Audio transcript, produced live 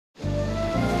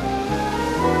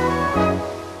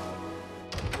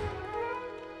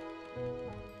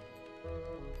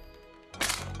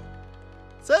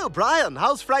So, Brian,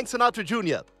 how's Frank Sinatra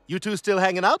Jr.? You two still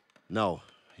hanging out? No,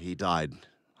 he died.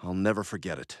 I'll never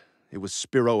forget it. It was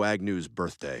Spiro Agnew's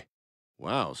birthday.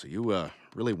 Wow, so you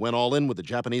really went all in with the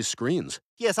Japanese screens.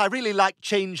 Yes, I really like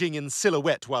changing in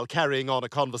silhouette while carrying on a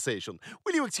conversation.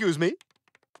 Will you excuse me?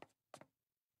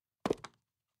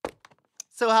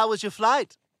 So how was your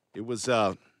flight? It was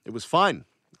fine.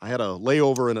 I had a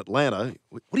layover in Atlanta.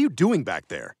 What are you doing back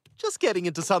there? Just getting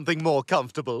into something more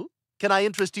comfortable. Can I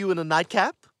interest you in a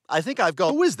nightcap? I think I've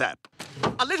got... Who is that?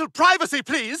 A little privacy,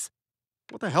 please!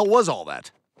 What the hell was all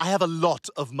that? I have a lot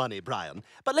of money, Brian.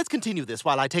 But let's continue this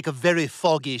while I take a very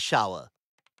foggy shower.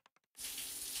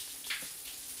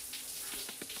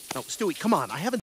 Oh, Stewie, come on. I haven't